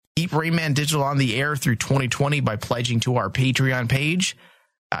keep Rain Man Digital on the air through 2020 by pledging to our Patreon page.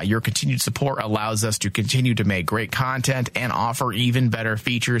 Your continued support allows us to continue to make great content and offer even better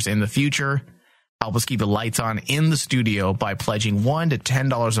features in the future. Help us keep the lights on in the studio by pledging $1 to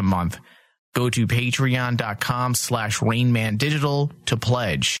 $10 a month. Go to patreon.com/RainmanDigital to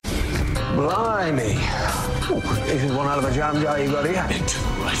pledge. Blimey. Ooh, this is one out of a jam jar you got here.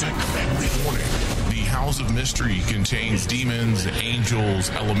 Every morning, the House of Mystery contains demons, angels,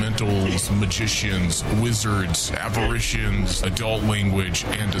 elementals, magicians, wizards, apparitions, adult language,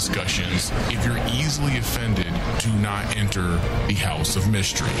 and discussions. If you're easily offended, do not enter the House of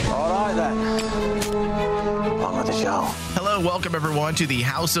Mystery. All right, then. On with the show. Hello, welcome everyone to the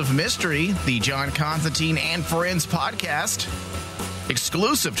House of Mystery, the John Constantine and Friends podcast.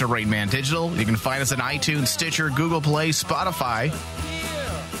 Exclusive to Rain Man Digital. You can find us on iTunes, Stitcher, Google Play, Spotify.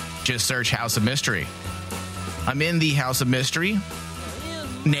 Just search House of Mystery. I'm in the House of Mystery,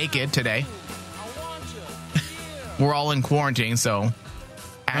 naked today. We're all in quarantine, so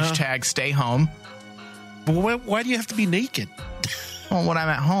hashtag stay home. But why do you have to be naked? Well, when I'm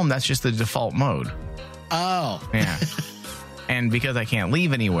at home, that's just the default mode. Oh. Yeah. And because I can't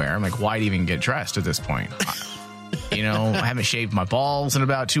leave anywhere, I'm like, why even get dressed at this point? You know, I haven't shaved my balls in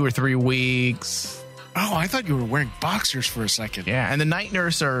about 2 or 3 weeks. Oh, I thought you were wearing boxers for a second. Yeah, and the night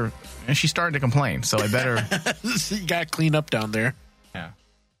nurse she's starting to complain, so I better... You got to clean up down there. Yeah.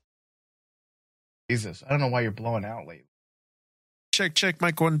 Jesus, I don't know why you're blowing out lately. Check,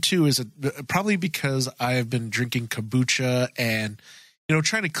 Mike 1, 2. Is it probably because I have been drinking kombucha and,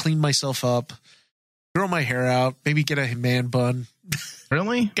 trying to clean myself up, grow my hair out, maybe get a man bun.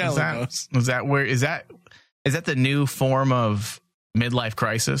 Really? Is that the new form of midlife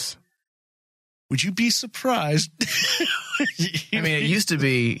crisis? Would you be surprised? I mean, it used to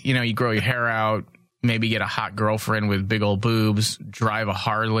be, you grow your hair out, maybe get a hot girlfriend with big old boobs, drive a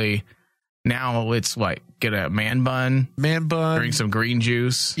Harley. Now it's what? Get a man bun, drink some green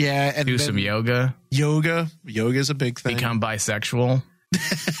juice, and do some yoga. Yoga's a big thing. Become bisexual.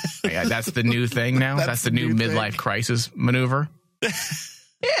 Yeah, that's the new thing now. That's the new midlife crisis maneuver.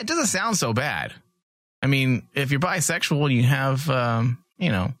 Yeah, it doesn't sound so bad. I mean, if you're bisexual and you have,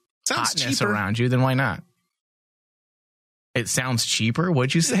 hotness cheaper around you, then why not? It sounds cheaper.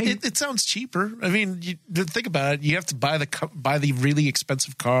 What'd you say? It sounds cheaper. I mean, think about it. You have to buy the really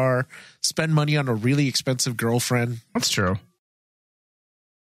expensive car, spend money on a really expensive girlfriend. That's true.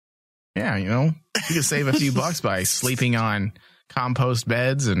 Yeah, you can save a few bucks by sleeping on compost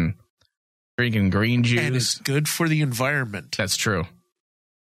beds and drinking green juice. And it's good for the environment. That's true.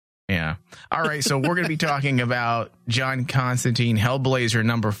 Yeah. All right. So we're going to be talking about John Constantine, Hellblazer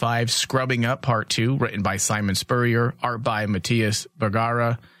 #5, Scrubbing Up Part 2, written by Simon Spurrier, art by Matthias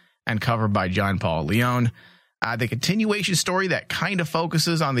Bergara, and cover by John Paul Leone. The continuation story that kind of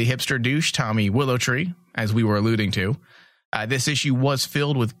focuses on the hipster douche Tommy Willowtree, as we were alluding to. This issue was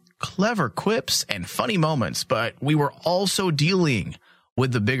filled with clever quips and funny moments, but we were also dealing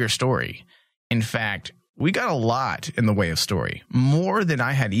with the bigger story. In fact, we got a lot in the way of story, more than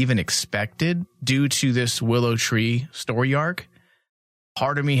I had even expected due to this Willowtree story arc.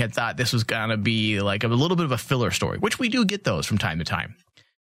 Part of me had thought this was going to be like a little bit of a filler story, which we do get those from time to time.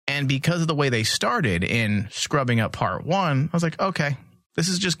 And because of the way they started in Scrubbing Up Part 1, I was like, okay, this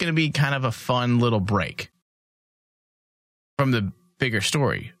is just going to be kind of a fun little break from the bigger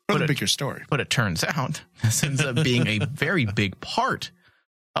story. But it turns out this ends up being a very big part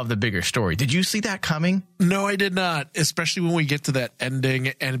of the bigger story. Did you see that coming? No, I did not, especially when we get to that ending.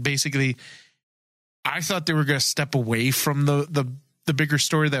 And basically, I thought they were going to step away from the bigger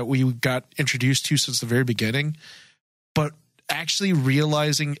story that we got introduced to since the very beginning. But actually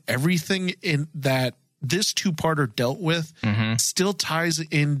realizing everything in that this two-parter dealt with still ties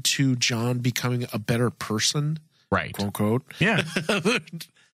into John becoming a better person. Right. Quote, unquote. Yeah.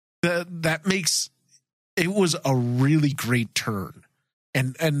 that makes it was a really great turn.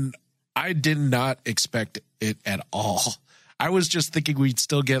 And I did not expect it at all. I was just thinking we'd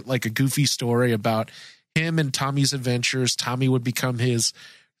still get like a goofy story about him and Tommy's adventures. Tommy would become his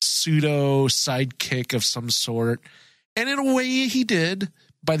pseudo sidekick of some sort. And in a way he did.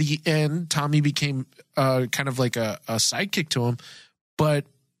 By the end, Tommy became kind of like a sidekick to him. But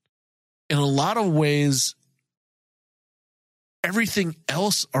in a lot of ways, everything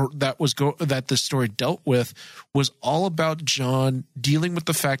else that the story dealt with was all about John dealing with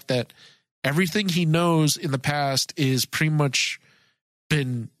the fact that everything he knows in the past is pretty much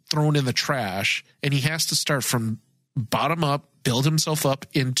been thrown in the trash, and he has to start from bottom up, build himself up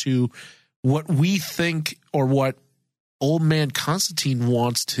into what we think or what old man Constantine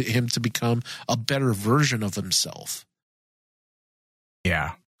wants him to become, a better version of himself.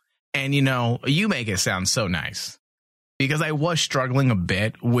 Yeah. And, you make it sound so nice. Because I was struggling a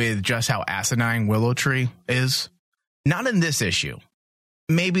bit with just how asinine Willow Tree is. Not in this issue.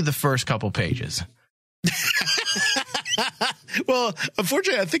 Maybe the first couple pages. Well,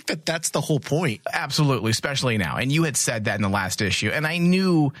 unfortunately, I think that's the whole point. Absolutely, especially now. And you had said that in the last issue. And I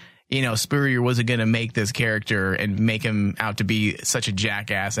knew, Spurrier wasn't going to make this character and make him out to be such a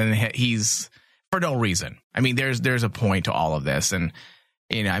jackass. And he's for no reason. I mean, there's a point to all of this. And,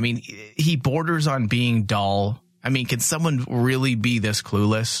 he borders on being dull. I mean, can someone really be this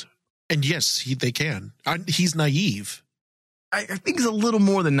clueless? And yes, they can. He's naive. I think he's a little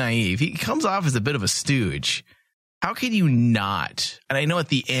more than naive. He comes off as a bit of a stooge. How can you not? And I know at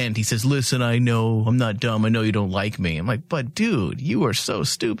the end he says, listen, I know I'm not dumb. I know you don't like me. I'm like, but dude, you are so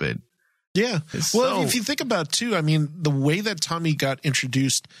stupid. Yeah. If you think about it too, I mean, the way that Tommy got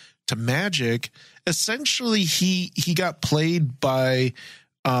introduced to magic, essentially he got played by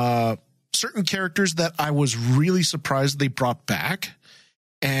certain characters that I was really surprised they brought back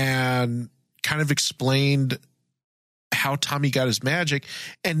and kind of explained how Tommy got his magic.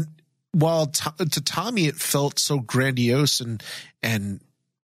 And while to Tommy it felt so grandiose and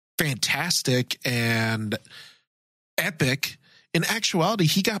fantastic and epic, in actuality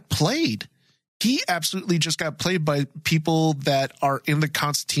he got played. He absolutely just got played by people that are in the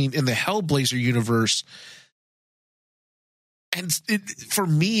Constantine, in the Hellblazer universe. And for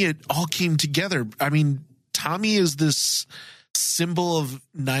me, it all came together. I mean, Tommy is this symbol of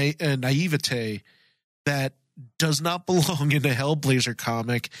naivete that does not belong in a Hellblazer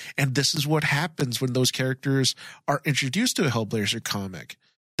comic. And this is what happens when those characters are introduced to a Hellblazer comic.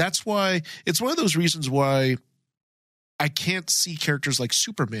 That's why it's one of those reasons why I can't see characters like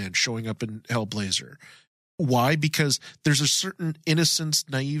Superman showing up in Hellblazer. Why? Because there's a certain innocence,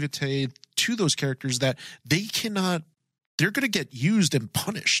 naivete to those characters that they're going to get used and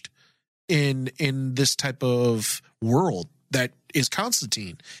punished in this type of world that is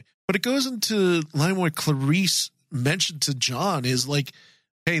Constantine. But it goes into line where Clarice mentioned to John is like,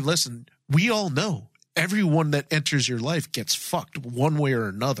 hey, listen, we all know everyone that enters your life gets fucked one way or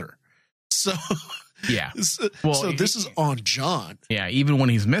another. So yeah. So this is on John. Yeah, even when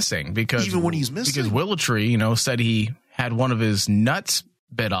he's missing. Because Willow Tree, said he had one of his nuts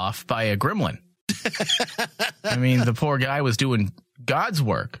bit off by a gremlin. I mean, the poor guy was doing God's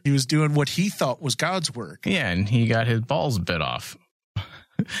work. He was doing what he thought was God's work. Yeah, and he got his balls bit off.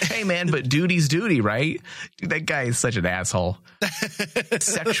 Hey, man, but duty's duty, right? Dude, that guy is such an asshole.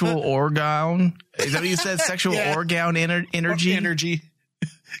 Sexual organ. Is that what you said? Sexual organ energy? Energy.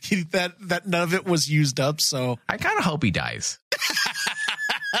 That none of it was used up, so. I kind of hope he dies.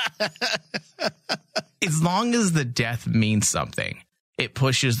 As long as the death means something, it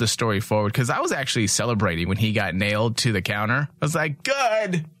pushes the story forward. Because I was actually celebrating when he got nailed to the counter. I was like,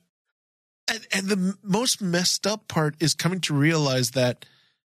 good. And the most messed up part is coming to realize that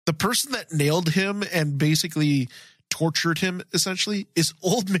the person that nailed him and basically tortured him, essentially, is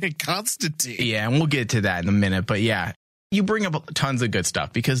Old Man Constantine. Yeah, and we'll get to that in a minute. But yeah, you bring up tons of good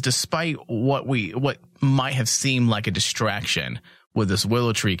stuff. Because despite what might have seemed like a distraction with this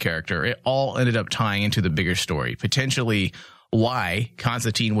Willow Tree character, it all ended up tying into the bigger story. Potentially why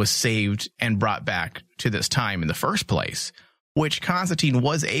Constantine was saved and brought back to this time in the first place. Which Constantine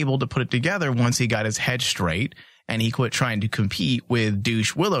was able to put it together once he got his head straight and he quit trying to compete with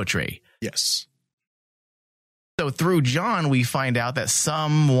douche Willow Tree. Yes. So through John, we find out that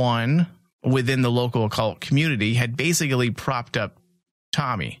someone within the local occult community had basically propped up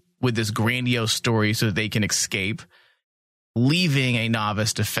Tommy with this grandiose story so that they can escape, leaving a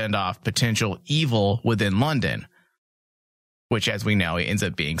novice to fend off potential evil within London, which, as we know, it ends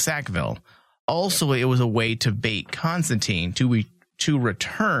up being Sackville. Also, it was a way to bait Constantine to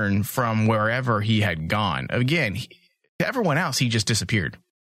return from wherever he had gone. Again, to everyone else, he just disappeared.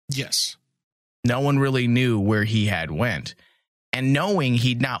 Yes. No one really knew where he had went. And knowing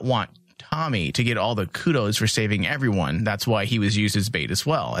he'd not want Tommy to get all the kudos for saving everyone, that's why he was used as bait as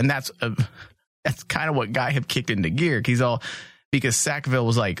well. And that's kind of what got him kicked into gear. Because Sackville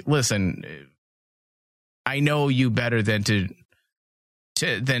was like, listen, I know you better than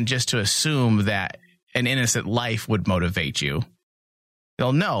just to assume that an innocent life would motivate you.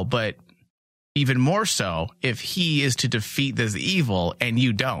 They'll know, but even more so if he is to defeat this evil and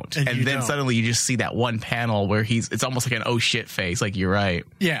you don't. And then suddenly you just see that one panel where it's almost like an oh shit face. Like, you're right.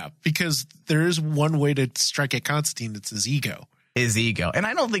 Yeah, because there is one way to strike at Constantine. It's his ego. And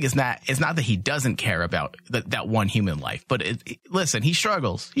I don't think it's not that he doesn't care about that one human life, but listen, he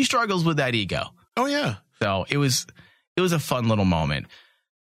struggles with that ego. Oh yeah. So it was a fun little moment.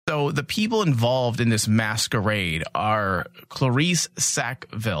 So the people involved in this masquerade are Clarice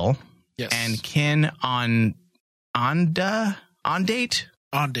Sackville and Ken Ondate.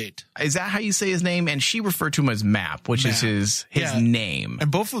 Ondate. Is that how you say his name? And she referred to him as Map, which is his name.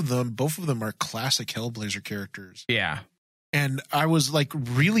 And both of them are classic Hellblazer characters. Yeah. And I was like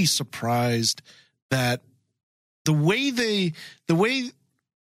really surprised that the way they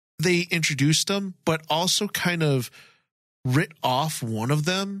introduced them, but also kind of writ off one of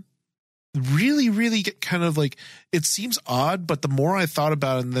them, really get kind of like, it seems odd, but the more I thought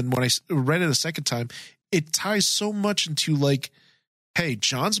about it, and then when I read it a second time, it ties so much into like, hey,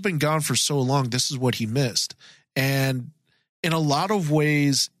 John's been gone for so long, this is what he missed. And in a lot of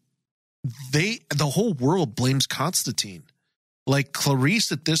ways, the whole world blames Constantine. Like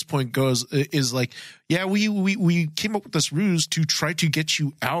Clarice at this point is like, yeah, we came up with this ruse to try to get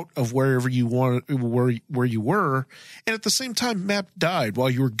you out of wherever you where you were, and at the same time, Map died while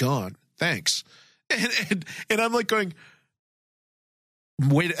you were gone. Thanks, and I'm like going,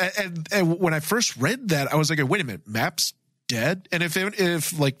 wait, and when I first read that, I was like, wait a minute, Map's dead. And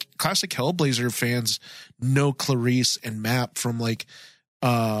if like classic Hellblazer fans know Clarice and Map from like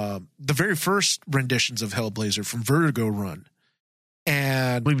the very first renditions of Hellblazer from Vertigo Run.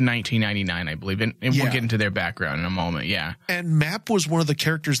 And I believe 1999, I believe. And we'll get into their background in a moment. Yeah. And Map was one of the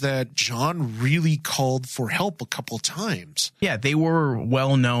characters that John really called for help a couple times. Yeah. They were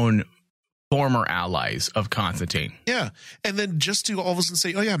well-known former allies of Constantine. Yeah. And then just to all of a sudden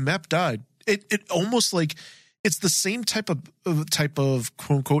say, oh yeah, Map died. It almost like it's the same type of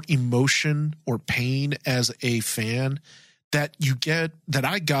quote unquote emotion or pain as a fan that you get, that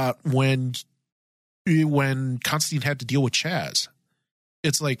I got when Constantine had to deal with Chaz.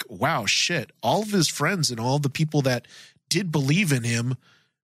 It's like, wow, shit. All of his friends and all the people that did believe in him,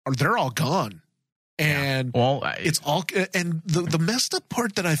 they're all gone. And it's all. And the messed up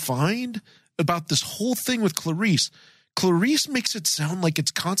part that I find about this whole thing with Clarice makes it sound like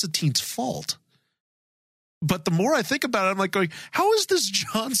it's Constantine's fault. But the more I think about it, I'm like going, how is this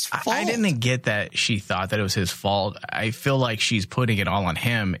John's fault? I didn't get that she thought that it was his fault. I feel like she's putting it all on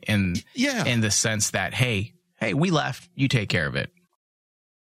him in the sense that, hey, we left, you take care of it.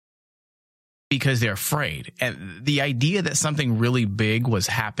 Because they're afraid. And the idea that something really big was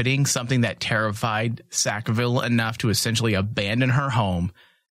happening, something that terrified Sackville enough to essentially abandon her home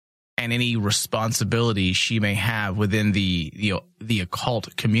and any responsibility she may have within the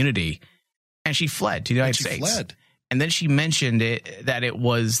occult community. And she fled to the United States. And then she mentioned then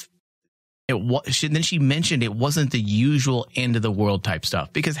she mentioned it wasn't the usual end of the world type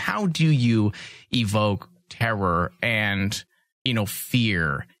stuff. Because how do you evoke terror and,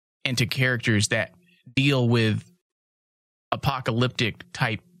 fear into characters that deal with apocalyptic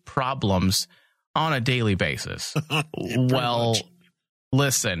type problems on a daily basis? Well,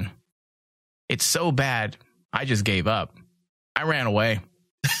 listen, it's so bad, I just gave up. I ran away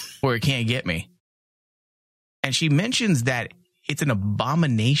where it can't get me. And she mentions that it's an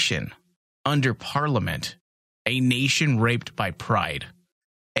abomination under Parliament, a nation raped by pride,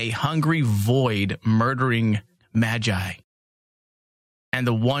 a hungry void murdering magi, and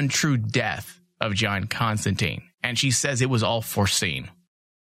the one true death of John Constantine. And she says it was all foreseen.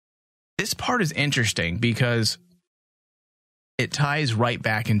 This part is interesting because it ties right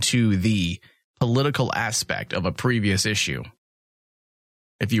back into the political aspect of a previous issue,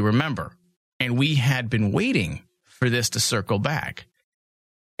 if you remember. And we had been waiting for this to circle back.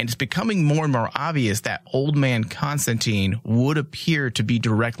 And it's becoming more and more obvious that Old Man Constantine would appear to be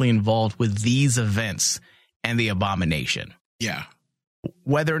directly involved with these events and the abomination. Yeah.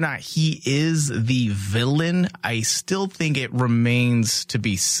 Whether or not he is the villain, I still think it remains to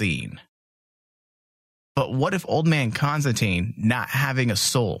be seen. But what if Old Man Constantine, not having a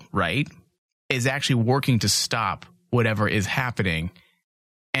soul, right, is actually working to stop whatever is happening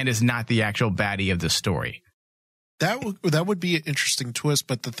and is not the actual baddie of the story? That would be an interesting twist,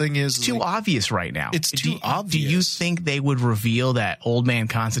 but the thing is, it's too obvious right now. It's too obvious. Do you think they would reveal that Old Man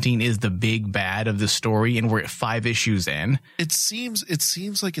Constantine is the big bad of the story and we're 5 issues in? It seems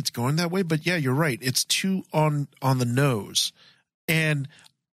like it's going that way, but yeah, you're right. It's too on the nose. And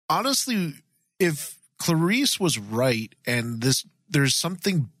honestly, if Clarice was right and there's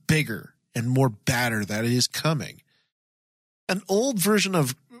something bigger and more badder that is coming, an old version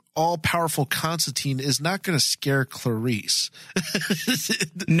of all-powerful Constantine is not going to scare Clarice.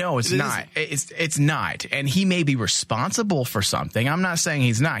 No, it's not. It's not. And he may be responsible for something. I'm not saying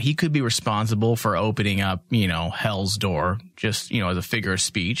he's not. He could be responsible for opening up, hell's door, just, as a figure of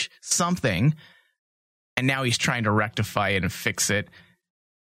speech, something. And now he's trying to rectify it and fix it.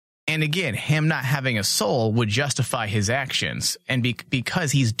 And again, him not having a soul would justify his actions. And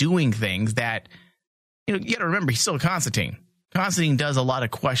because he's doing things that, you got to remember, he's still Constantine. Constantine does a lot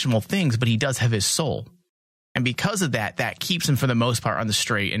of questionable things, but he does have his soul. And because of that, that keeps him for the most part on the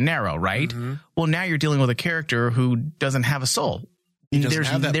straight and narrow, right? Mm-hmm. Well, now you're dealing with a character who doesn't have a soul.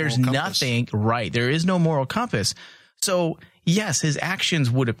 There's nothing, right? There is no moral compass. So yes, his actions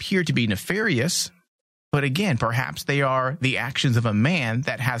would appear to be nefarious, but again, perhaps they are the actions of a man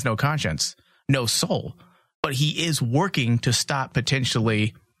that has no conscience, no soul, but he is working to stop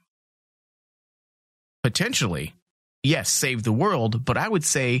potentially, yes, save the world. But I would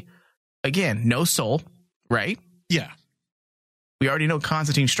say, again, no soul, right? Yeah. We already know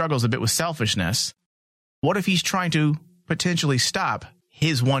Constantine struggles a bit with selfishness. What if he's trying to potentially stop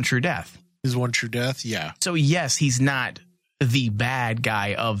his one true death? His one true death, yeah. So yes, he's not the bad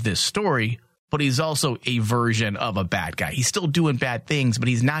guy of this story, but he's also a version of a bad guy. He's still doing bad things, but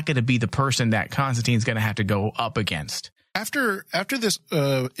he's not going to be the person that Constantine's going to have to go up against. After this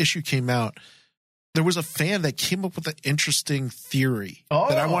issue came out, there was a fan that came up with an interesting theory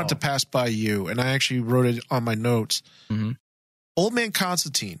that I wanted to pass by you, and I actually wrote it on my notes. Mm-hmm. Old Man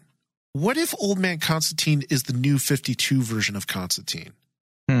Constantine. What if Old Man Constantine is the new 52 version of Constantine?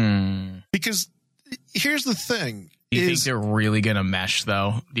 Because here's the thing. Do you think they're really going to mesh,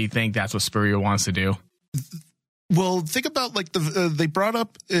 though? Do you think that's what Spurrier wants to do? Well, think about like they brought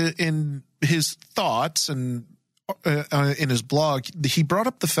up in his thoughts and in his blog, he brought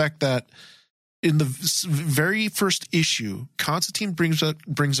up the fact that in the very first issue, Constantine brings up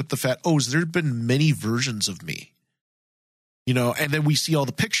the fact, has there been many versions of me? And then we see all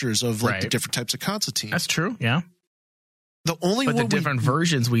the pictures of like the different types of Constantine. That's true. Yeah. The only but one the different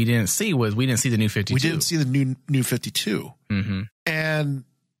versions we didn't see was we didn't see the new 52. We didn't see the new 52. Mm-hmm. And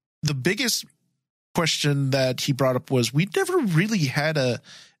the biggest question that he brought up was we never really had a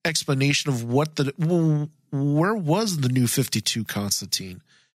explanation of where was the new 52 Constantine?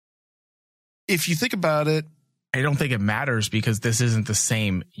 If you think about it, I don't think it matters because this isn't the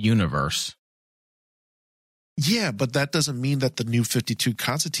same universe. Yeah, but that doesn't mean that the new 52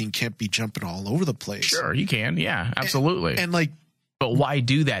 Constantine can't be jumping all over the place. Sure, you can. Yeah, absolutely. And like, but why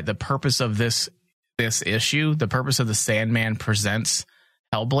do that? The purpose of this issue, the purpose of the Sandman Presents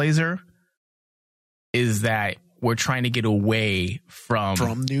Hellblazer, is that we're trying to get away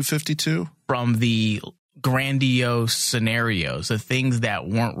from New 52, from the grandiose scenarios, the things that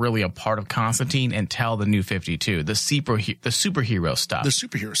weren't really a part of Constantine until the new 52, the superhero stuff. The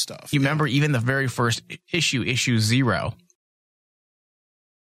superhero stuff. You remember even the very first issue 0,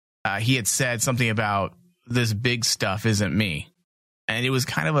 he had said something about this big stuff isn't me. And it was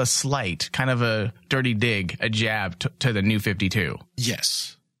kind of a slight, kind of a dirty dig, a jab to the new 52.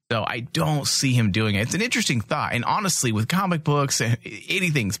 Yes. So I don't see him doing it. It's an interesting thought. And honestly, with comic books,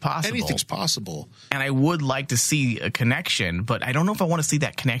 anything's possible. Anything's possible. And I would like to see a connection, but I don't know if I want to see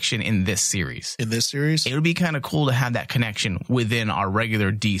that connection in this series. In this series? It would be kind of cool to have that connection within our regular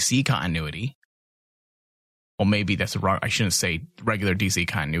DC continuity. Well, maybe that's wrong. I shouldn't say regular DC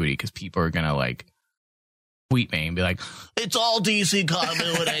continuity because people are going to like tweet me and be like, it's all DC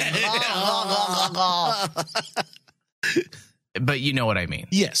continuity. But you know what I mean.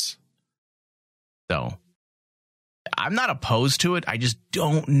 Yes. So I'm not opposed to it. I just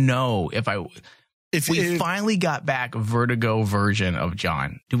don't know if we finally got back a Vertigo version of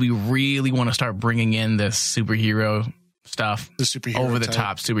John. Do we really want to start bringing in this superhero stuff? The superhero over the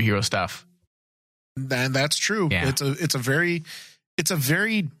top superhero stuff. And that's true. Yeah. It's a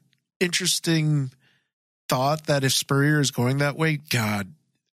very interesting thought that if Spurrier is going that way, God,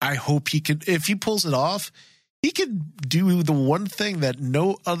 I hope he could, if he pulls it off, he could do the one thing that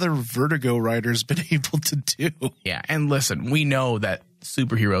no other Vertigo writer's been able to do. Yeah, and listen, we know that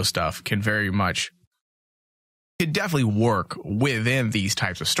superhero stuff could definitely work within these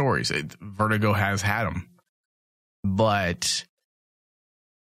types of stories. Vertigo has had them. But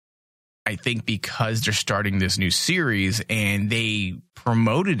I think because they're starting this new series and they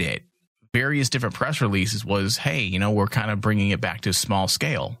promoted it, various different press releases was, hey, we're kind of bringing it back to small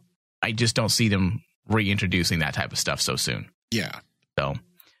scale. I just don't see them reintroducing that type of stuff so soon. Yeah. So,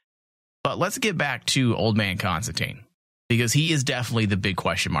 but let's get back to Old Man Constantine, because he is definitely the big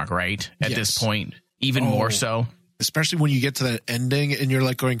question mark, right? At this point, even more so. Especially when you get to that ending and you're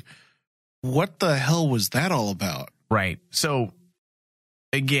like going, what the hell was that all about? Right. So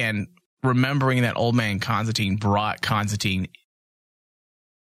again, remembering that Old Man Constantine brought Constantine,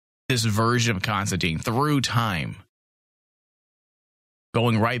 this version of Constantine through time,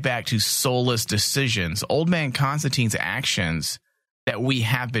 going right back to soulless decisions. Old Man Constantine's actions that we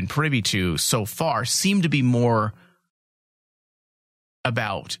have been privy to so far seem to be more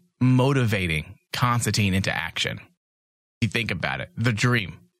about motivating Constantine into action. You think about it, the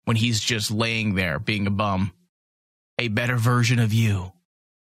dream, when he's just laying there being a bum, a better version of you.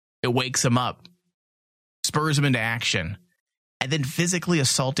 It wakes him up, spurs him into action, and then physically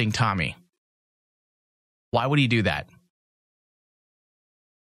assaulting Tommy. Why would he do that?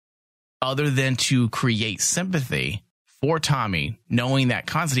 Other than to create sympathy for Tommy, knowing that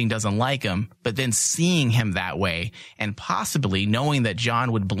Constantine doesn't like him, but then seeing him that way, and possibly knowing that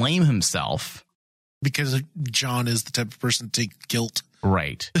John would blame himself. Because John is the type of person to take guilt.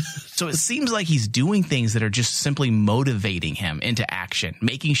 Right. So it seems like he's doing things that are just simply motivating him into action,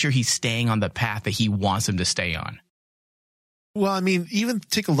 making sure he's staying on the path that he wants him to stay on. Well, I mean, even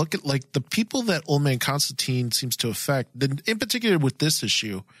take a look at like the people that Old Man Constantine seems to affect, in particular with this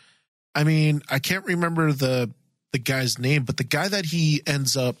issue. I mean, I can't remember the guy's name, but the guy that he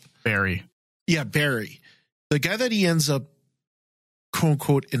ends up... Barry. Yeah, Barry. The guy that he ends up, quote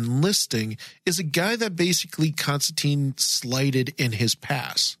unquote, enlisting is a guy that basically Constantine slighted in his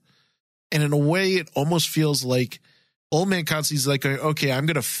past. And in a way, it almost feels like Old Man Constantine's like, okay, I'm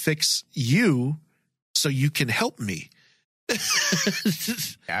going to fix you so you can help me.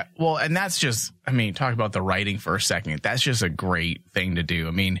 Yeah, well, and that's just, I mean, talk about the writing for a second. That's just a great thing to do.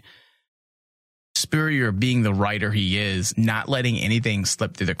 I mean, Spurrier being the writer he is, not letting anything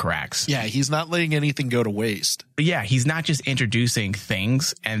slip through the cracks. Yeah, he's not letting anything go to waste. But yeah, he's not just introducing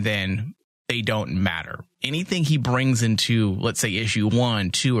things and then they don't matter. Anything he brings into, let's say, issue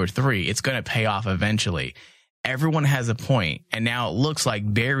 1, 2, or 3, it's going to pay off eventually. Everyone has a point, and now it looks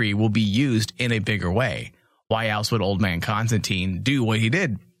like Barry will be used in a bigger way. Why else would Old Man Constantine do what he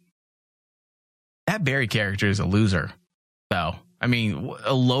did? That Barry character is a loser, though. I mean,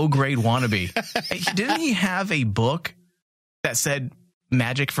 a low-grade wannabe. Didn't he have a book that said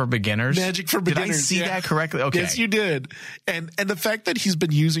Magic for Beginners? Magic for Beginners. Did I see that correctly? Okay. Yes, you did. And the fact that he's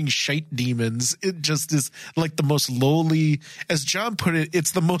been using shite demons, it just is like the most lowly, as John put it,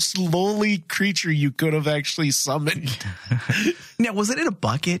 it's the most lowly creature you could have actually summoned. Now, was it in a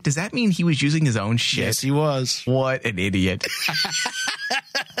bucket? Does that mean he was using his own shit? Yes, he was. What an idiot.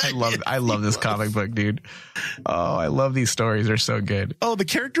 I love this comic book, dude. Oh, I love these stories. They're so good. Oh, the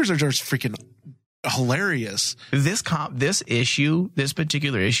characters are just freaking hilarious. This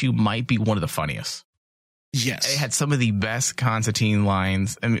particular issue might be one of the funniest. Yes. It had some of the best Constantine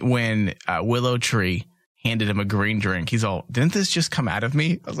lines. I mean, when Willow Tree handed him a green drink, he's all, didn't this just come out of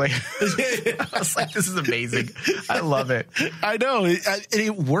me? I was like, this is amazing. I love it. I know.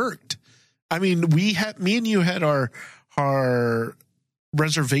 It worked. I mean, me and you had our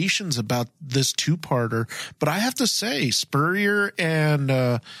reservations about this two-parter, but I have to say Spurrier and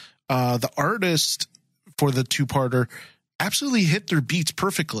the artist for the two-parter absolutely hit their beats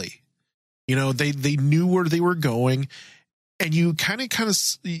perfectly. You know, they knew where they were going, and you kind of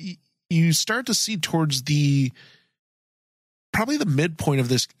you start to see towards probably the midpoint of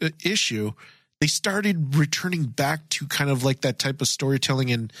this issue, they started returning back to kind of like that type of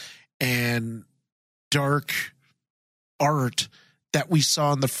storytelling and dark art that we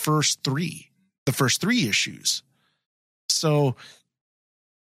saw in the first three issues. So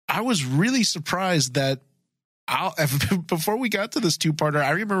I was really surprised that before we got to this two-parter,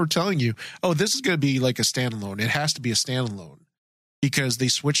 I remember telling you, oh, this is going to be like a standalone. It has to be a standalone because they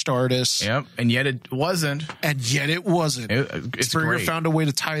switched artists. Yep. And yet it wasn't. It's Spurrier great. found a way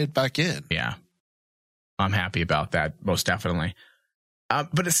to tie it back in. Yeah. I'm happy about that, most definitely.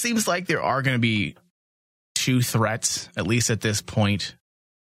 But it seems like there are going to be two threats, at least at this point.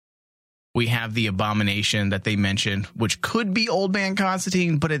 We have the Abomination that they mentioned, which could be Old Man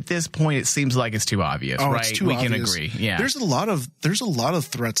Constantine, but at this point, it seems like it's too obvious, right? It's too we obvious. Can agree. Yeah. There's a lot of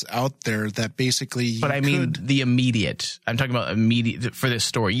threats out there that basically. But I mean, the immediate. I'm talking about immediate for this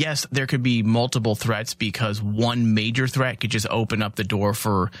story. Yes, there could be multiple threats because one major threat could just open up the door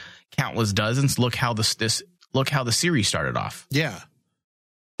for countless dozens. Look how the series started off. Yeah.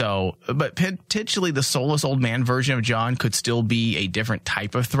 So, but potentially the soulless old man version of John could still be a different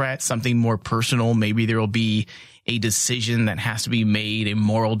type of threat, something more personal. Maybe there will be a decision that has to be made, a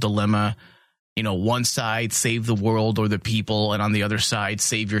moral dilemma. You know, one side, save the world or the people, and on the other side,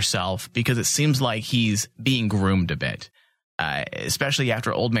 save yourself, because it seems like he's being groomed a bit, especially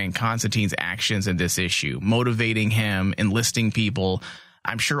after Old Man Constantine's actions in this issue, motivating him, enlisting people.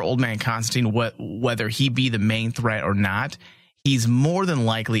 I'm sure Old Man Constantine, whether he be the main threat or not, he's more than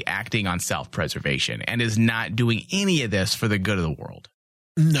likely acting on self-preservation and is not doing any of this for the good of the world.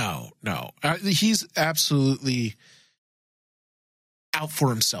 No. He's absolutely out for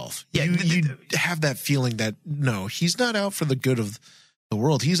himself. Yeah, you have that feeling that, no, he's not out for the good of the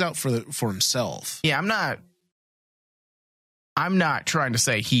world. He's out for himself. Yeah, I'm not I'm not trying to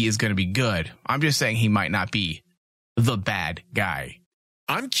say he is going to be good. I'm just saying he might not be the bad guy.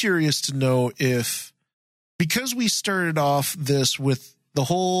 I'm curious to know if, because we started off this with the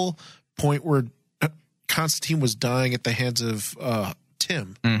whole point where Constantine was dying at the hands of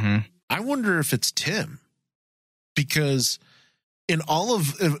Tim. Mm-hmm. I wonder if it's Tim, because in all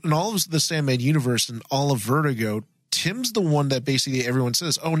of the Sandman universe and all of Vertigo, Tim's the one that basically everyone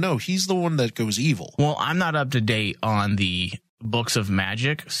says, oh no, he's the one that goes evil. Well, I'm not up to date on the Books of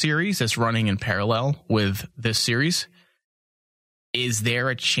Magic series that's running in parallel with this series. Is there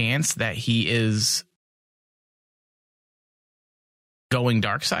a chance that he is going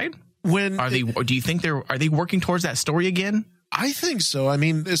dark side? Do you think are they working towards that story again? I think so. I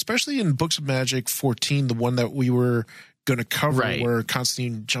mean, especially in Books of Magic 14, the one that we were going to cover, right, where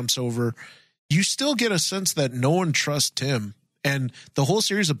Constantine jumps over, you still get a sense that no one trusts Tim. And the whole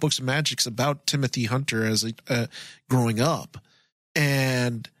series of Books of Magic's about Timothy Hunter as growing up.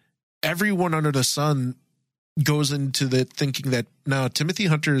 And everyone under the sun goes into the thinking that now Timothy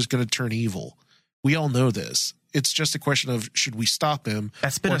Hunter is going to turn evil. We all know this. It's just a question of, should we stop him?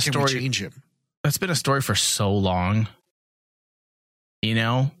 That's been or a can story. we change him? That's been a story for so long. You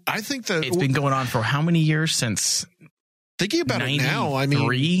know, I think that it's been going on for how many years since? Thinking about it now, I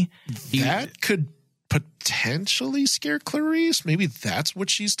mean, that could potentially scare Clarice. Maybe that's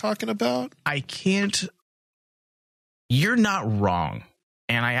what she's talking about. You're not wrong.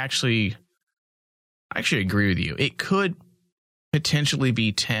 And I actually agree with you. It could potentially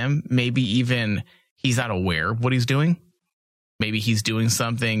be Tim. Maybe even he's not aware of what he's doing. Maybe he's doing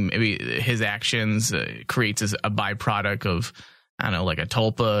something. Maybe his actions creates a byproduct of, I don't know, like a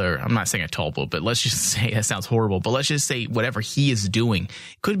tulpa, or I'm not saying a tulpa, but let's just say, that sounds horrible, but let's just say whatever he is doing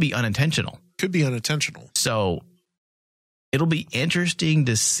could be unintentional. So it'll be interesting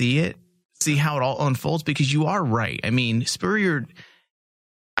to see how it all unfolds, because you are right. I mean, Spurrier,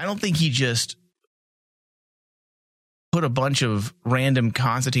 I don't think he just put a bunch of random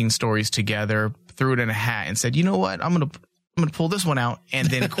Constantine stories together, threw it in a hat, and said, you know what, I'm gonna pull this one out. And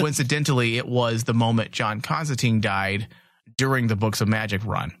then coincidentally, it was the moment John Constantine died during the Books of Magic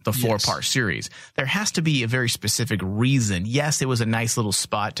run, the 4-part series. There has to be a very specific reason. Yes, it was a nice little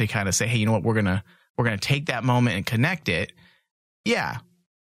spot to kind of say, hey, you know what, we're gonna take that moment and connect it. Yeah,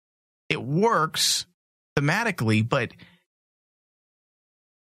 it works thematically, but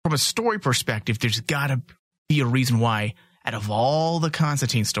from a story perspective, there's got to be a reason why, out of all the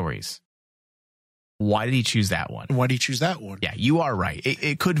Constantine stories, why did he choose that one? Yeah, you are right.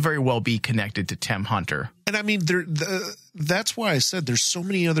 It could very well be connected to Tim Hunter. And I mean, that's why I said there's so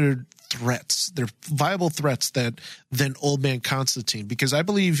many other threats. They're viable threats than Old Man Constantine, because I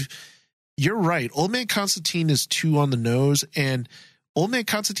believe you're right. Old Man Constantine is too on the nose, and Old Man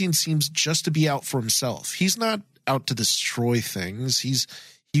Constantine seems just to be out for himself. He's not out to destroy things.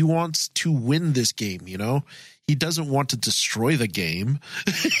 He wants to win this game, you know? He doesn't want to destroy the game.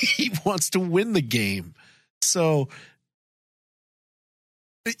 He wants to win the game. So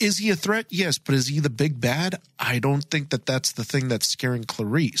is he a threat? Yes, but is he the big bad? I don't think that's the thing that's scaring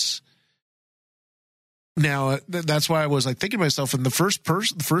Clarice. Now, that's why I was like thinking to myself, and the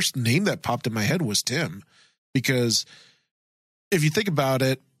first name that popped in my head was Tim, because if you think about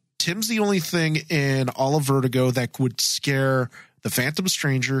it, Tim's the only thing in all of Vertigo that would scare the Phantom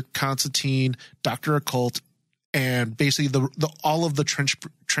Stranger, Constantine, Dr. Occult, and basically the all of the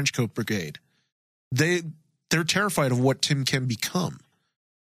Trenchcoat Brigade. They're terrified of what Tim can become.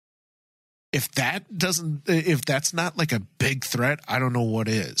 If that's not like a big threat, I don't know what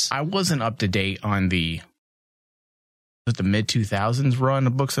is. I wasn't up to date on the mid 2000s run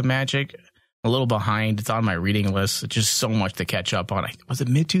of Books of Magic. A little behind. It's on my reading list. It's just so much to catch up on. Was it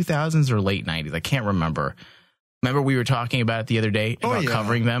mid 2000s or late 90s? I can't remember. Remember we were talking about it the other day about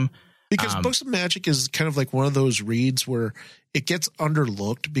covering them? Because Books of Magic is kind of like one of those reads where it gets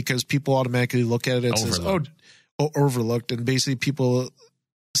underlooked because people automatically look at it and says, overlooked. And basically people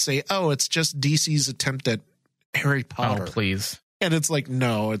say, oh, it's just DC's attempt at Harry Potter. Oh, please. And it's like,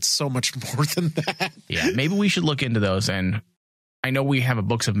 no, it's so much more than that. Yeah, maybe we should look into those. And I know we have a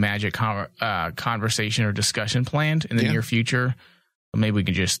Books of Magic conversation or discussion planned in the near future. Maybe we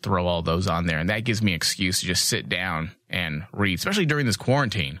can just throw all those on there. And that gives me an excuse to just sit down and read, especially during this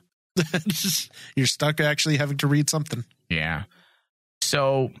quarantine. You're stuck actually having to read something. Yeah.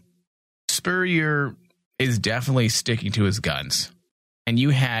 So Spurrier is definitely sticking to his guns. And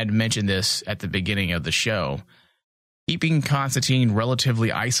you had mentioned this at the beginning of the show. Keeping Constantine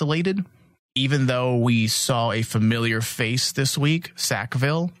relatively isolated, even though we saw a familiar face this week,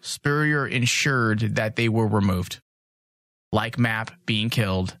 Sackville, Spurrier ensured that they were removed. Like Map being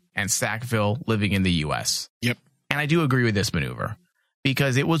killed and Sackville living in the U.S. Yep. And I do agree with this maneuver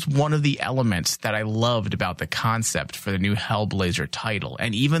because it was one of the elements that I loved about the concept for the new Hellblazer title.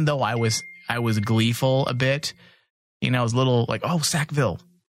 And even though I was gleeful a bit, I was a little like, oh, Sackville.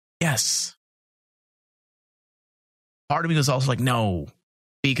 Yes. Part of me was also like, no,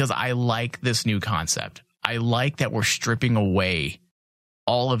 because I like this new concept. I like that we're stripping away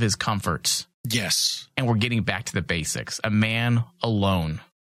all of his comforts. Yes. And we're getting back to the basics. A man alone.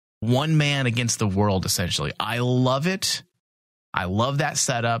 One man against the world, essentially. I love it. I love that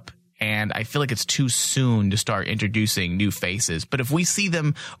setup. And I feel like it's too soon to start introducing new faces. But if we see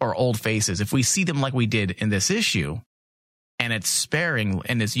them, or old faces, if we see them like we did in this issue, and it's sparing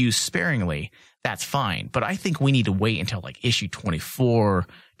and is used sparingly, that's fine. But I think we need to wait until like issue 24,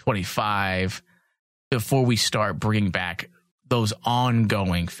 25, before we start bringing back those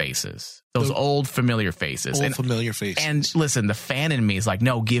ongoing faces, those old familiar faces. Familiar faces. And listen, the fan in me is like,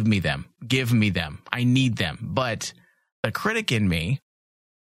 no, give me them. Give me them. I need them. But the critic in me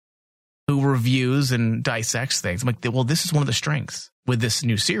who reviews and dissects things, I'm like, well, this is one of the strengths with this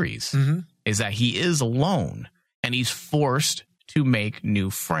new series, is that he is alone and he's forced to make new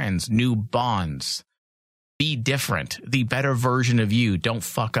friends, new bonds. Be different. The better version of you. Don't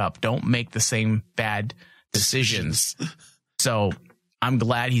fuck up. Don't make the same bad decisions. So I'm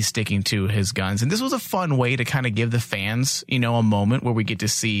glad he's sticking to his guns. And this was a fun way to kind of give the fans, a moment where we get to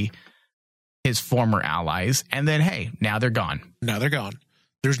see his former allies. And then, hey, now they're gone. Now they're gone.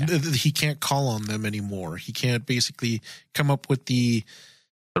 He can't call on them anymore. He can't basically come up with the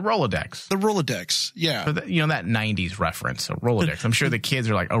Rolodex. The Rolodex, yeah. So that 90s reference, a Rolodex. I'm sure the kids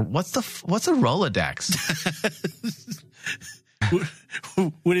are like, oh, what's a Rolodex?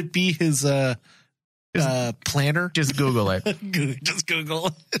 Would it be his planner? Just Google it. Just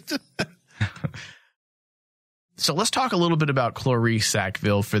Google it. So let's talk a little bit about Clarice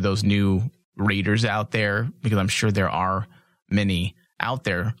Sackville for those new readers out there, because I'm sure there are many out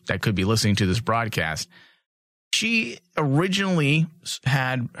there that could be listening to this broadcast. She originally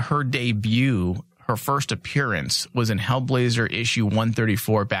had her debut, her first appearance was in Hellblazer issue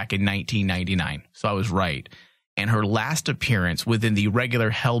 134 back in 1999. So I was right. And her last appearance within the regular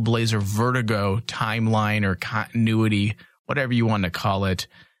Hellblazer Vertigo timeline or continuity, whatever you want to call it,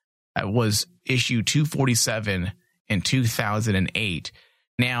 was issue 247 in 2008.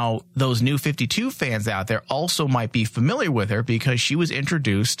 Now, those new 52 fans out there also might be familiar with her because she was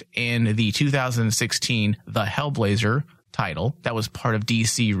introduced in the 2016 The Hellblazer title that was part of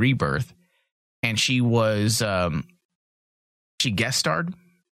DC Rebirth. And she was, she guest starred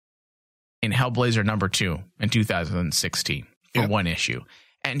in Hellblazer number 2 in 2016 for one issue.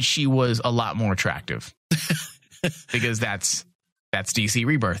 And she was a lot more attractive because that's DC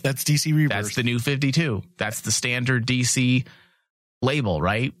Rebirth. That's DC Rebirth. That's the new 52. That's the standard DC label,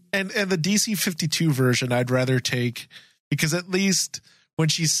 right? And the DC 52 version I'd rather take, because at least when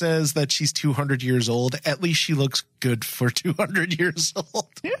she says that she's 200 years old, at least she looks good for 200 years old.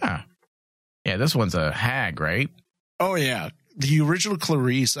 Yeah. Yeah, this one's a hag, right? Oh, yeah. The original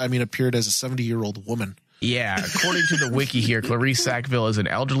Clarice, appeared as a 70-year-old woman. Yeah, according to the wiki here, Clarice Sackville is an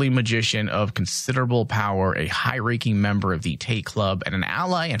elderly magician of considerable power, a high-ranking member of the Tate Club, and an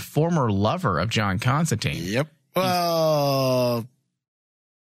ally and former lover of John Constantine. Yep. Well,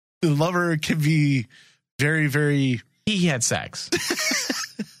 the lover can be very, very... He had sex.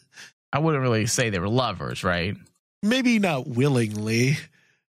 I wouldn't really say they were lovers, right? Maybe not willingly.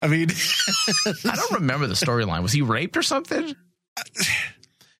 I don't remember the storyline. Was he raped or something?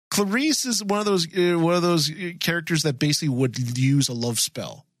 Clarice is one of those characters that basically would use a love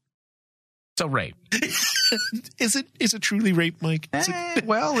spell. So rape. Is it truly rape, Mike?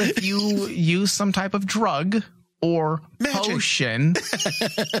 Well, if you use some type of drug or magic potion,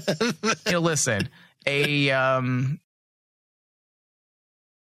 listen, you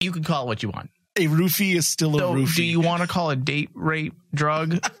can call it what you want. A roofie is still a roofie. Do you want to call a date rape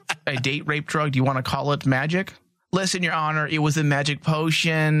drug a date rape drug? Do you want to call it magic? Listen, Your Honor, it was a magic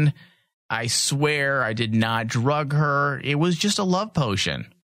potion. I swear I did not drug her. It was just a love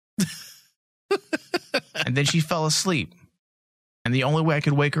potion. And then she fell asleep. And the only way I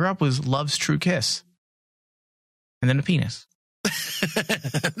could wake her up was love's true kiss. And then a penis.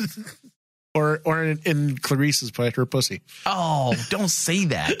 Or in Clarice's part, her pussy. Oh, don't say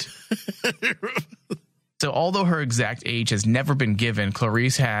that. So although her exact age has never been given,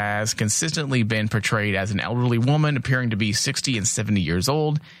 Clarice has consistently been portrayed as an elderly woman appearing to be 60 and 70 years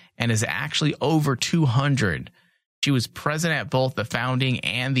old and is actually over 200. She was present at both the founding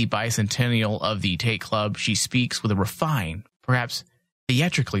and the bicentennial of the Tate Club. She speaks with a refined, perhaps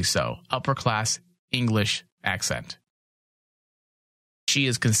theatrically so, upper-class English accent. She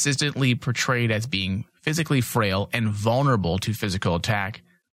is consistently portrayed as being physically frail, and vulnerable to physical attack.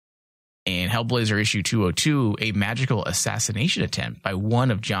 In Hellblazer issue 202, a magical assassination attempt by one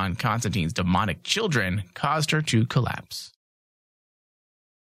of John Constantine's demonic children caused her to collapse.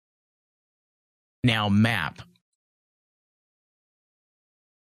 Now, Map,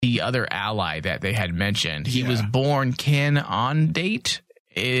 the other ally that they had mentioned, he was born Ken on date.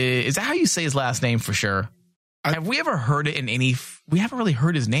 Is that how you say his last name for sure? Have we ever heard it in any? We haven't really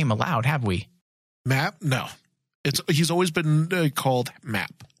heard his name aloud, have we? Map? No. He's always been called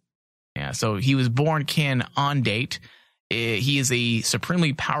Map. Yeah, so he was born Ken on date. He is a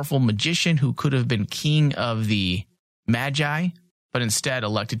supremely powerful magician who could have been king of the Magi, but instead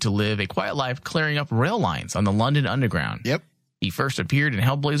elected to live a quiet life clearing up rail lines on the London Underground. Yep. He first appeared in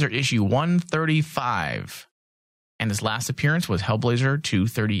Hellblazer issue 135, and his last appearance was Hellblazer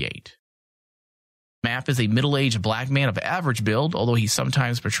 238. Map is a middle-aged black man of average build, although he's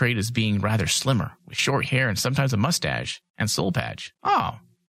sometimes portrayed as being rather slimmer, with short hair and sometimes a mustache and soul patch. Oh,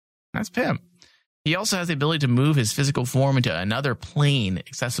 that's pimp. He also has the ability to move his physical form into another plane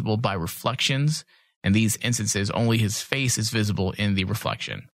accessible by reflections. In these instances, only his face is visible in the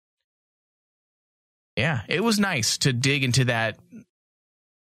reflection. Yeah, it was nice to dig into that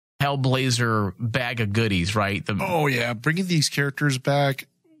Hellblazer bag of goodies, right? Oh, yeah. Bringing these characters back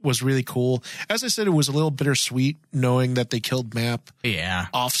was really cool. As I said, it was a little bittersweet knowing that they killed Map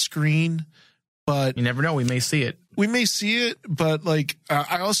off screen. But you never know. We may see it. We may see it, but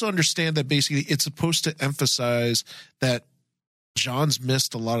I also understand that basically it's supposed to emphasize that John's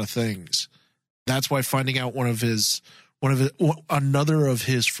missed a lot of things. That's why finding out another of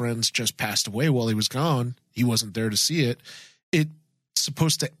his friends just passed away while he was gone. He wasn't there to see it. It's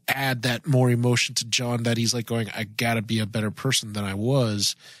supposed to add that more emotion to John, that he's going, I gotta be a better person than I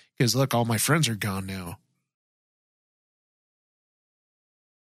was, because look, all my friends are gone now.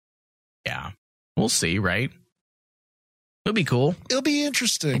 Yeah, we'll see, right? It'll be cool. It'll be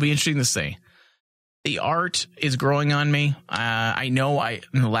interesting. It'll be interesting to see. The art is growing on me. I know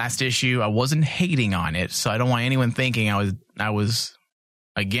in the last issue I wasn't hating on it, so I don't want anyone thinking I was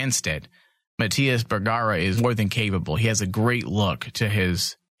against it. Matias Bergara is more than capable. He has a great look to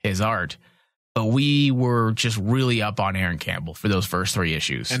his art, but we were just really up on Aaron Campbell for those first 3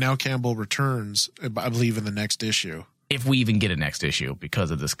 issues. And now Campbell returns, I believe, in the next issue. If we even get a next issue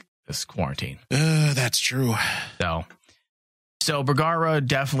because of this quarantine. That's true. So Bergara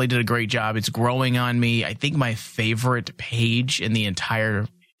definitely did a great job. It's growing on me. I think my favorite page in the entire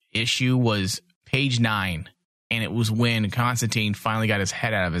issue was page 9. And it was when Constantine finally got his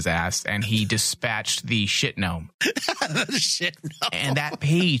head out of his ass and he dispatched the shit gnome. The shit gnome. And that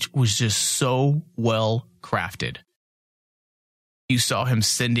page was just so well crafted. You saw him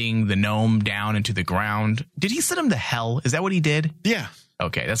sending the gnome down into the ground. Did he send him to hell? Is that what he did? Yeah.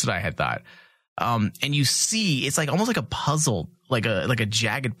 Okay, that's what I had thought. And you see, it's almost like a puzzle, like a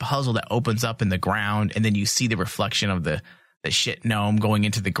jagged puzzle that opens up in the ground, and then you see the reflection of the shit gnome going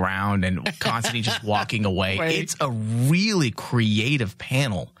into the ground and Constantine just walking away. Right. It's a really creative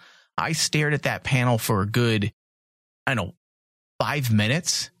panel. I stared at that panel for a good, 5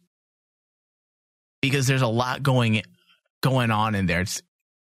 minutes, because there's a lot going on in there.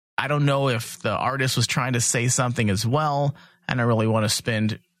 I don't know if the artist was trying to say something as well. I don't really want to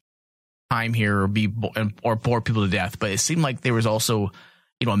spend time here or bore people to death, but it seemed like there was also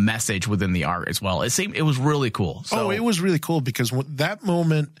a message within the art as well. It was really cool. So, it was really cool because that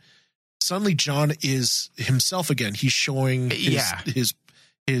moment, suddenly John is himself again. He's showing his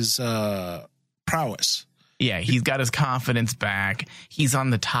prowess. Yeah, he's got his confidence back. He's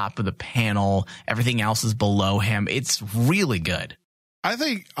on the top of the panel. Everything else is below him. It's really good. I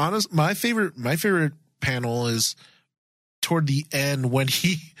think, my favorite panel is toward the end when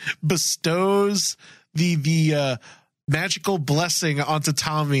he bestows the magical blessing onto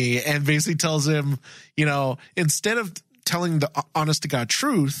Tommy and basically tells him, instead of telling the honest to God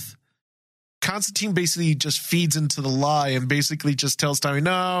truth, Constantine basically just feeds into the lie and basically just tells Tommy,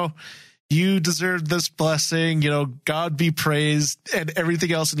 no, you deserve this blessing, God be praised and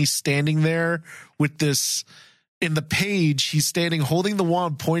everything else. And he's standing there with this. In the page, he's standing holding the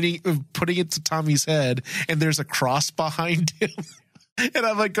wand, putting it to Tommy's head, and there's a cross behind him. And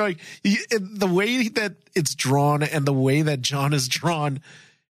I'm going, the way that it's drawn and the way that John is drawn,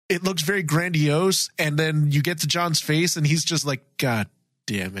 it looks very grandiose. And then you get to John's face, and he's just like, God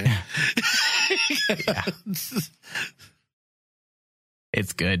damn it. Yeah.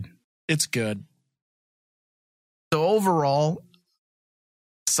 It's good. It's good. So overall,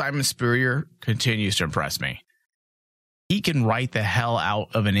 Simon Spurrier continues to impress me. He can write the hell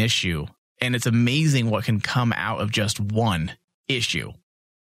out of an issue, and it's amazing what can come out of just one issue.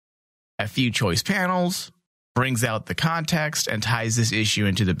 a few choice panels, brings out the context, and ties this issue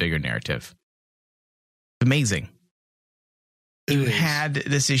into the bigger narrative. Amazing. You had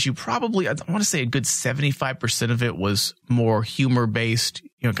this issue, probably, I want to say a good 75% of it was more humor based,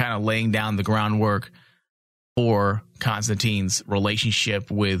 kind of laying down the groundwork for Constantine's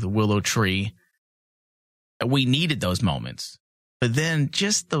relationship with Willow Tree. We needed those moments. But then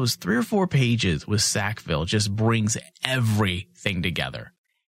just those 3 or 4 pages with Sackville just brings everything together.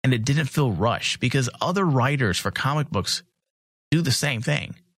 And it didn't feel rushed because other writers for comic books do the same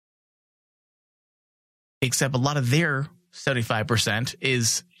thing. Except a lot of their 75%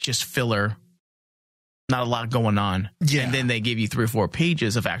 is just filler, not a lot going on. Yeah. And then they give you 3 or 4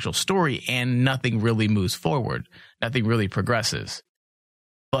 pages of actual story and nothing really moves forward. Nothing really progresses.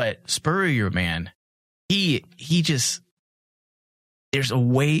 But Spurrier, man, he just, there's a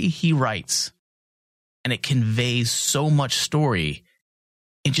way he writes and it conveys so much story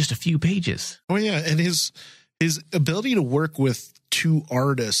in just a few pages. Oh yeah. And his ability to work with 2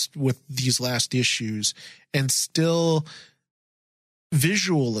 artists with these last issues and still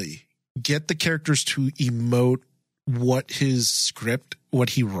visually get the characters to emote what his script,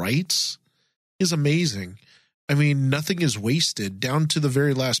 what he writes is amazing. I mean, nothing is wasted down to the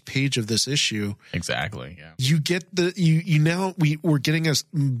very last page of this issue. Exactly. Yeah. You get we're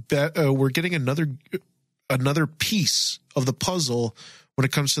getting another piece of the puzzle when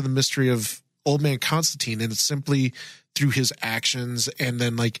it comes to the mystery of Old Man Constantine, and it's simply through his actions and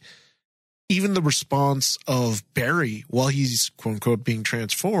then even the response of Barry while he's quote unquote being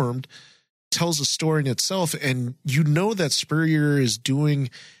transformed tells a story in itself. And that Spurrier is doing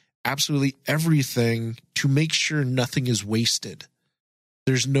absolutely everything to make sure nothing is wasted.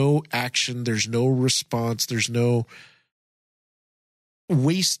 There's no action. There's no response. There's no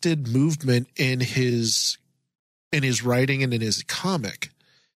wasted movement in his writing and in his comic.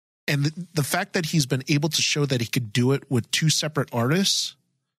 And the fact that he's been able to show that he could do it with 2 separate artists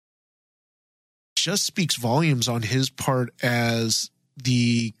just speaks volumes on his part as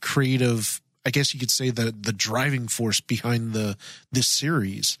the creative, I guess you could say the driving force behind this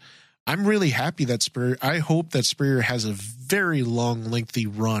series. I'm really happy that I hope that Spurrier has a very long, lengthy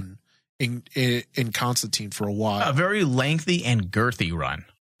run in Constantine for a while. A very lengthy and girthy run.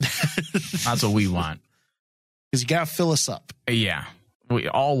 That's what we want. Because you got to fill us up. Yeah.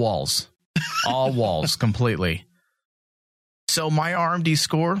 All walls completely. So my RMD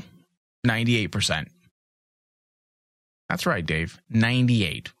score, 98%. That's right, Dave.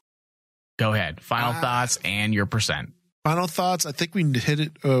 98. Go ahead. Final thoughts and your percent. Final thoughts. I think we hit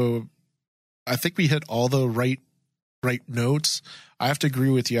it. I think we hit all the right notes. I have to agree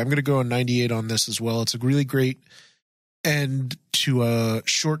with you. I'm going to go on 98 on this as well. It's a really great end to a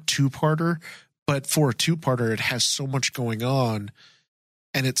short 2-parter, but for a 2-parter, it has so much going on.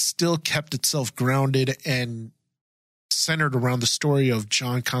 And it still kept itself grounded and centered around the story of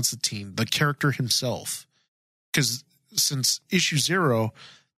John Constantine, the character himself. Because since issue 0,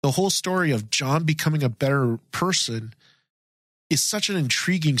 the whole story of John becoming a better person is such an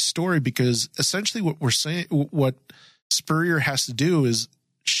intriguing story, because essentially what Spurrier has to do is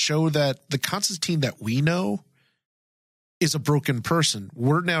show that the Constantine that we know is a broken person.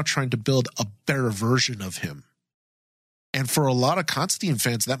 We're now trying to build a better version of him. And for a lot of Constantine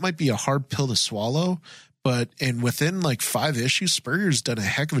fans, that might be a hard pill to swallow. And within 5 issues, Spurrier's done a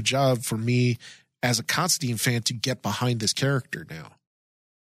heck of a job for me as a Constantine fan to get behind this character now.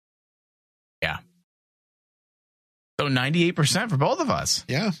 Yeah. So 98% for both of us.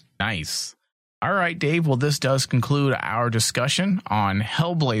 Yeah. Nice. All right, Dave. Well, this does conclude our discussion on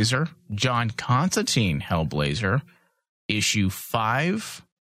Hellblazer, John Constantine Hellblazer, issue 5,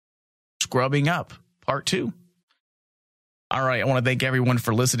 Scrubbing Up, part 2. All right, I want to thank everyone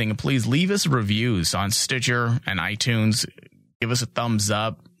for listening, and please leave us reviews on Stitcher and iTunes. Give us a thumbs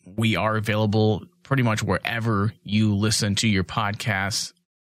up. We are available pretty much wherever you listen to your podcasts.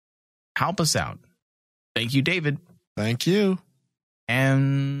 Help us out. Thank you, David. Thank you.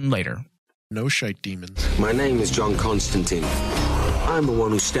 And later. No shite demons. My name is John Constantine. I'm the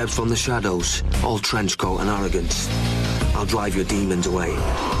one who steps from the shadows, all trenchcoat and arrogance. I'll drive your demons away,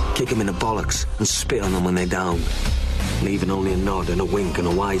 kick them in the bollocks, and spit on them when they're down, leaving only a nod and a wink and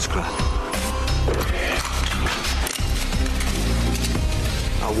a wisecrack.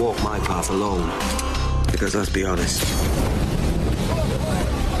 I walk my path alone, because let's be honest,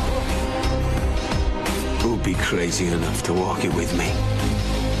 who'd be crazy enough to walk it with me?